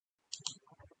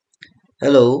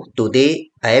Hello, today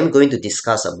I am going to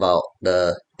discuss about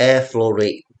the air flow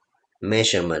rate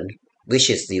measurement, which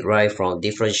is derived from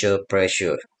differential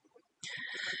pressure.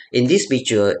 In this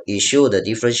picture, it shows the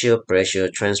differential pressure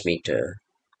transmitter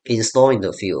installed in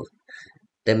the field.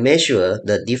 They measure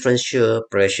the differential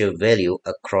pressure value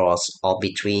across or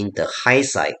between the high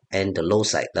side and the low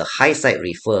side. The high side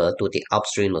refer to the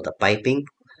upstream of the piping,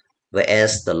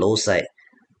 whereas the low side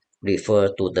refer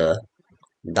to the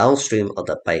downstream of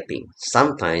the piping.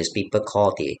 Sometimes people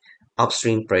call the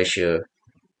upstream pressure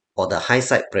or the high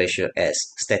side pressure as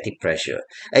static pressure.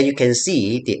 And you can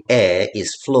see the air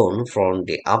is flown from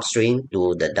the upstream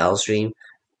to the downstream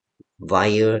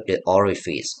via the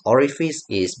orifice. Orifice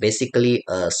is basically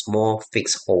a small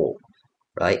fixed hole,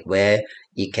 right, where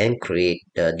it can create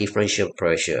the differential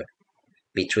pressure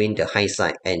between the high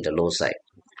side and the low side.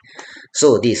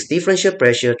 So this differential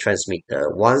pressure transmitter,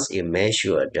 once it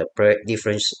measures the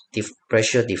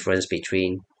pressure difference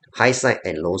between high side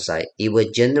and low side, it will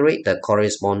generate the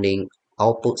corresponding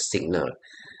output signal,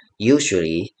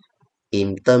 usually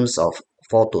in terms of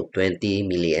 4 to 20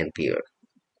 milliampere.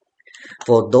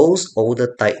 For those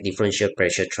older type differential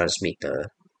pressure transmitter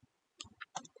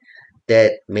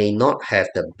that may not have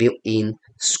the built-in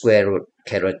square root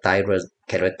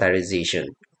characterization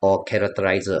or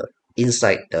characterizer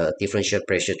inside the differential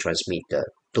pressure transmitter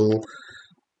to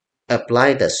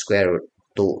apply the square root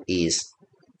to its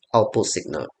output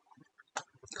signal.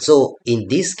 So in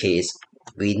this case,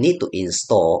 we need to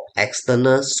install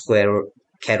external square root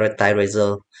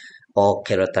characterizer or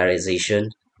characterization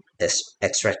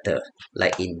extractor,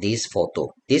 like in this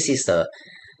photo. This is the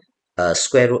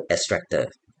square root extractor.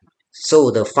 So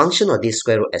the function of this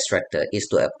square root extractor is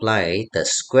to apply the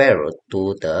square root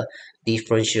to the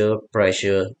differential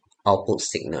pressure output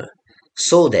signal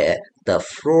so that the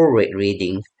flow rate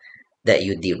reading that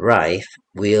you derive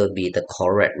will be the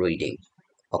correct reading.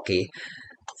 Okay,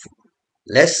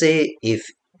 let's say if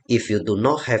you do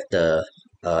not have the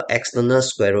external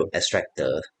square root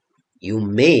extractor, you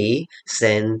may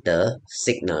send the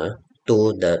signal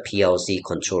to the PLC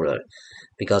controller,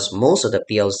 because most of the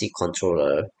PLC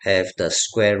controller have the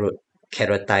square root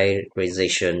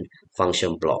characterization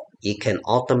function block. It can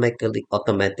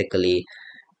automatically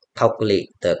calculate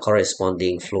the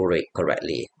corresponding flow rate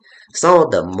correctly. Some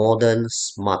of the modern,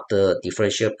 smarter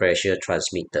differential pressure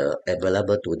transmitter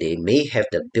available today may have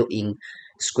the built-in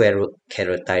square root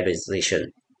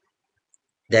characterization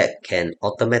that can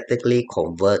automatically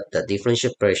convert the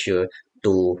differential pressure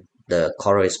to the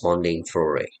corresponding flow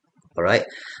rate. Alright,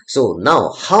 so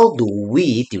now how do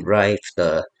we derive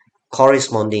the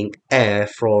corresponding air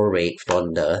flow rate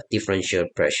from the differential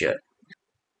pressure?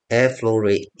 Air flow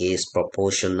rate is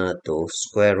proportional to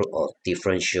square root of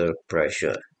differential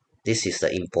pressure. This is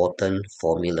the important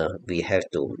formula we have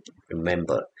to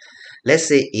remember. Let's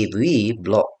say if we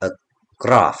plot a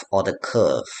graph or the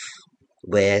curve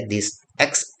where this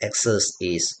x-axis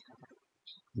is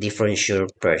differential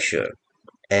pressure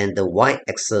and the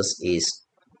y-axis is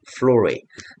flow rate.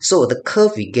 So the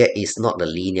curve we get is not a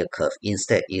linear curve,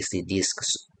 instead is this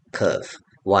curve.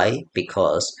 Why?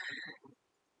 Because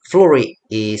flow rate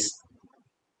is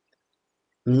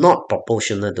not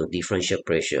proportional to differential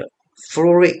pressure.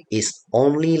 Flow rate is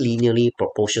only linearly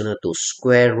proportional to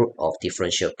square root of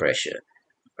differential pressure.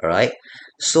 Alright,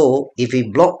 so if we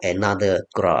plot another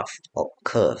graph or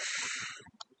curve,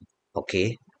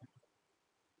 okay,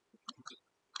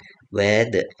 where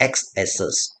the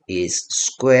x-axis is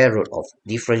square root of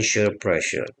differential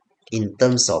pressure in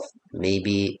terms of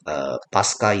maybe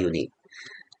Pascal unit,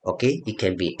 okay, it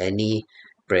can be any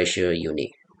pressure unit.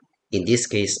 In this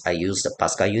case, I use the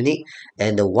Pascal unit,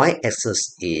 and the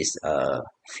y-axis is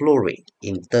flow rate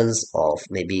in terms of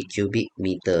maybe cubic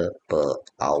meter per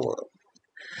hour.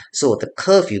 So the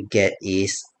curve you get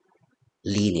is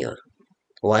linear.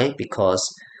 Why?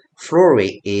 Because flow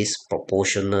rate is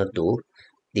proportional to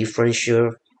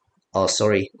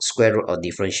square root of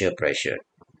differential pressure.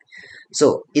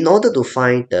 So in order to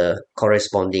find the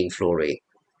corresponding flow rate,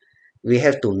 we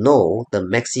have to know the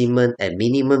maximum and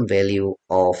minimum value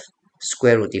of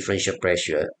square root differential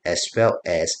pressure as well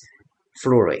as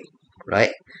flow rate,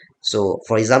 right? So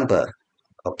for example,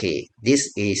 okay,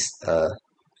 this is a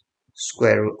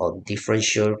square root of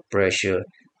differential pressure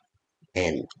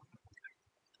n,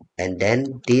 and then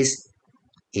this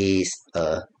is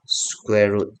a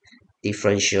square root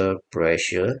differential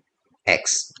pressure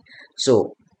x.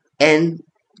 So n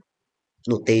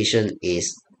notation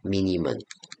is minimum,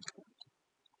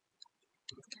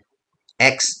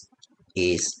 x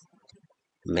is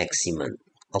maximum.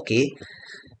 Okay,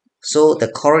 so the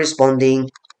corresponding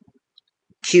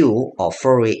q of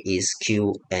flow rate is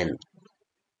qn.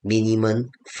 minimum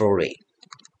flow rate.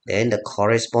 Then the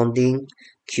corresponding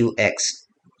Qx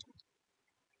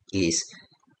is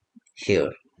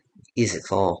here. This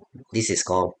is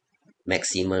called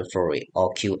maximum flow rate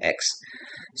or Qx.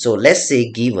 So let's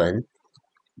say given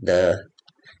the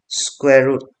square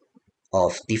root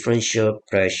of differential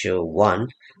pressure 1,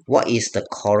 what is the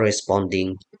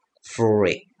corresponding flow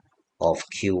rate of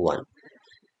Q1?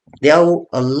 There are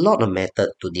a lot of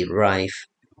methods to derive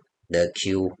the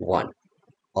Q1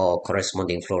 or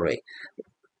corresponding flow rate.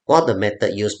 One of the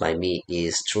method used by me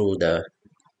is through the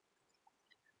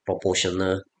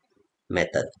proportional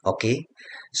method. Okay,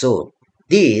 so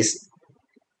this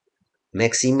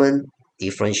maximum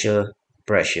differential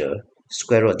pressure,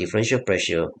 square root of differential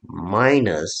pressure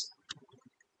minus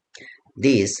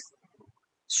this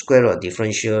square root of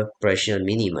differential pressure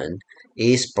minimum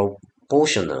is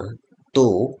proportional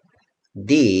to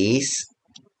this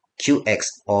Qx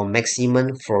or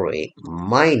maximum flow rate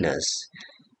minus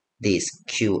this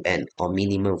Qn or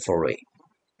minimum flow rate.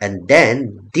 And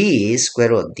then this square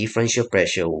root of differential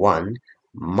pressure 1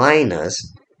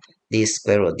 minus this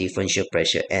square root of differential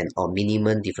pressure n or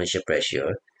minimum differential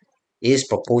pressure is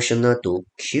proportional to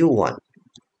Q1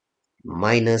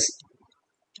 minus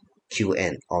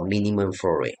Qn or minimum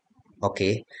flow rate.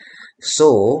 Okay,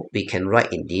 so we can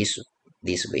write in this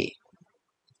way,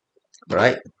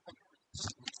 right?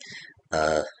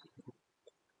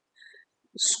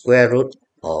 Square root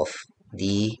of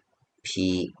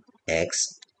dpx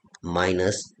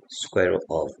minus square root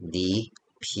of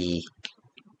dpn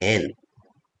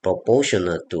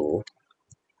proportional to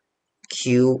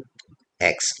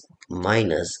qx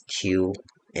minus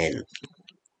qn.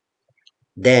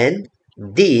 Then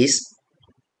this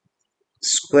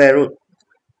square root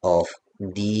of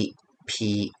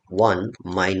dp1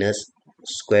 minus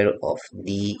square root of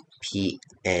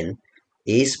dpn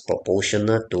is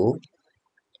proportional to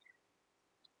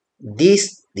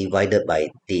this divided by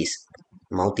this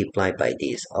multiplied by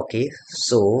this. Okay,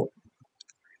 so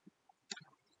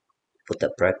put a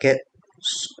bracket,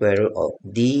 square root of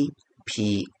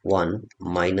dp1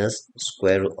 minus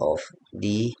square root of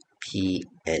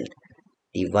dpn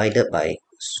divided by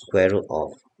square root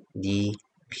of dpx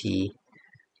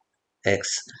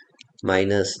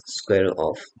minus square root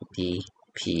of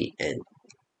dpn,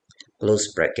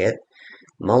 close bracket,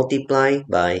 multiply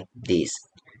by this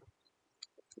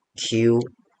qx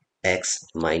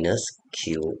minus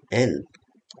qn,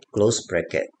 close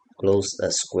bracket, close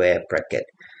a square bracket.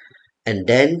 And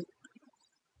then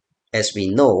as we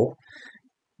know,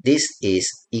 this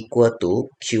is equal to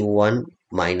q1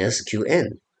 minus qn,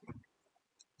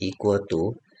 equal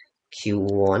to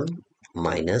q1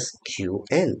 minus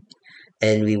qn,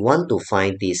 and we want to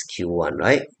find this q1,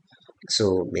 right?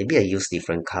 So maybe I use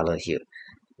different color here,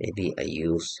 maybe I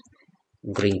use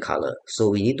green color. So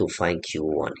we need to find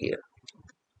q1 here.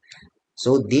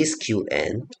 So this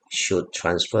qn should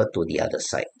transfer to the other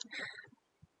side.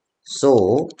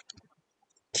 So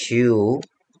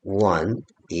q1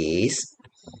 is,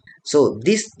 so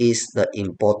this is the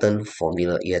important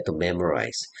formula you have to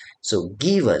memorize. So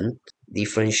given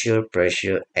differential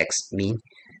pressure x mean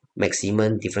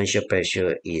maximum differential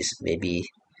pressure is maybe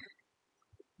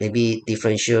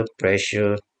differential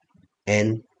pressure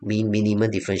and mean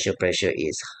minimum differential pressure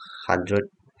is 100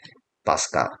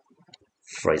 Pascal,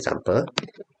 for example,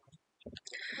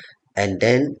 and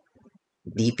then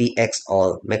dpx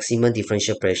or maximum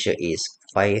differential pressure is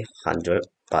 500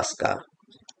 Pascal,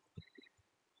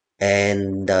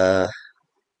 and the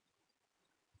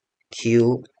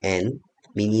qn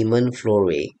minimum flow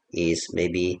rate is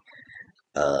maybe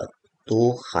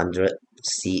 200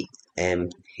 cmh.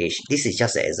 This is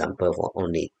just an example for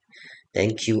only.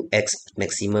 Then qx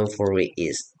maximum flow rate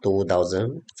is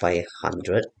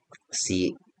 2500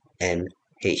 cmh,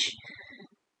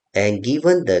 and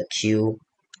given the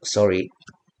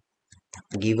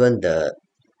given the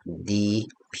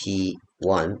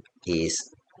dp1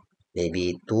 is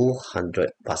maybe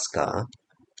 200 Pascal.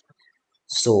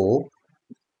 So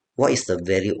what is the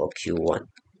value of q1?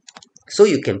 So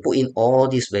you can put in all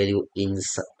this value into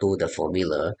the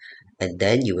formula, and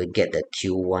then you will get the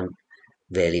q1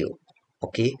 value.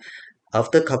 Okay,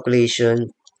 after calculation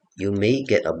you may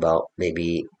get about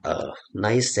maybe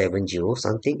 970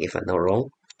 something, if I'm not wrong,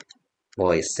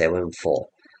 or 74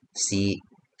 cmh.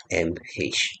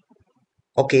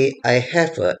 Okay, I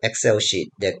have an Excel sheet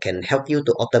that can help you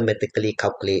to automatically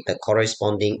calculate the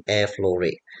corresponding air flow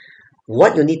rate.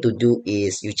 What you need to do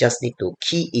is you just need to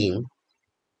key in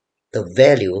the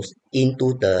values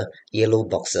into the yellow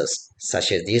boxes,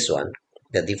 such as this one,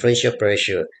 the differential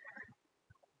pressure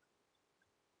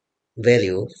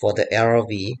value for the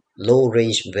LRV low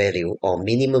range value or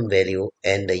minimum value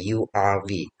and the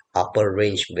URV upper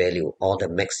range value or the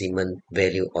maximum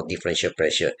value of differential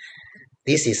pressure.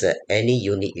 This is any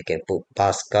unit you can put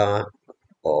Pascal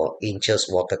or inches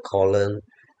water column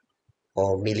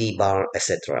or millibar,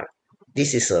 etc.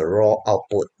 This is a raw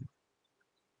output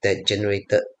that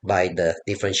generated by the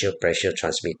differential pressure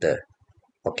transmitter.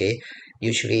 Okay,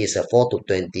 usually it's a 4 to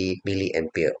 20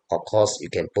 milliampere. Of course, you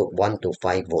can put 1 to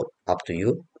 5 volt, up to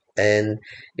you. And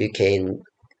you can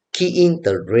key in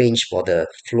the range for the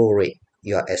flow rate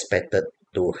you are expected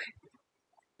to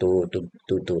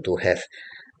to have.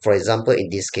 For example, in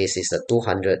this case, it's a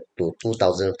 200 to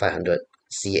 2500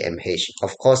 cmh.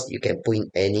 Of course, you can put in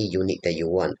any unit that you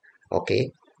want. Okay,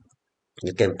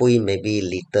 you can put in maybe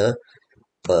liter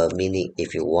per minute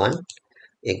if you want.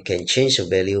 It can change the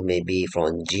value maybe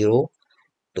from 0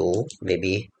 to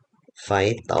maybe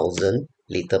 5000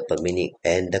 liter per minute,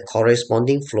 and the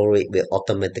corresponding flow rate will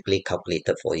automatically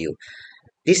calculated for you.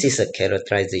 This is a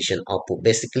characterization output,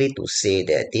 basically to say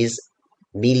that this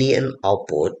million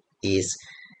output is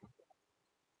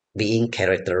being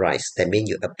characterized. That means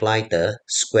you apply the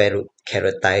square root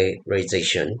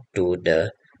characterization to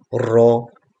the raw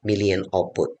million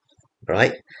output,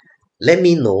 right? Let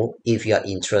me know if you are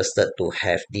interested to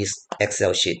have this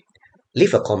Excel sheet.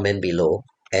 Leave a comment below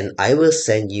and I will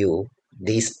send you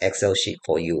this Excel sheet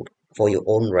for you for your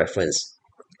own reference.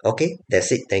 Okay,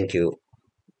 that's it. Thank you.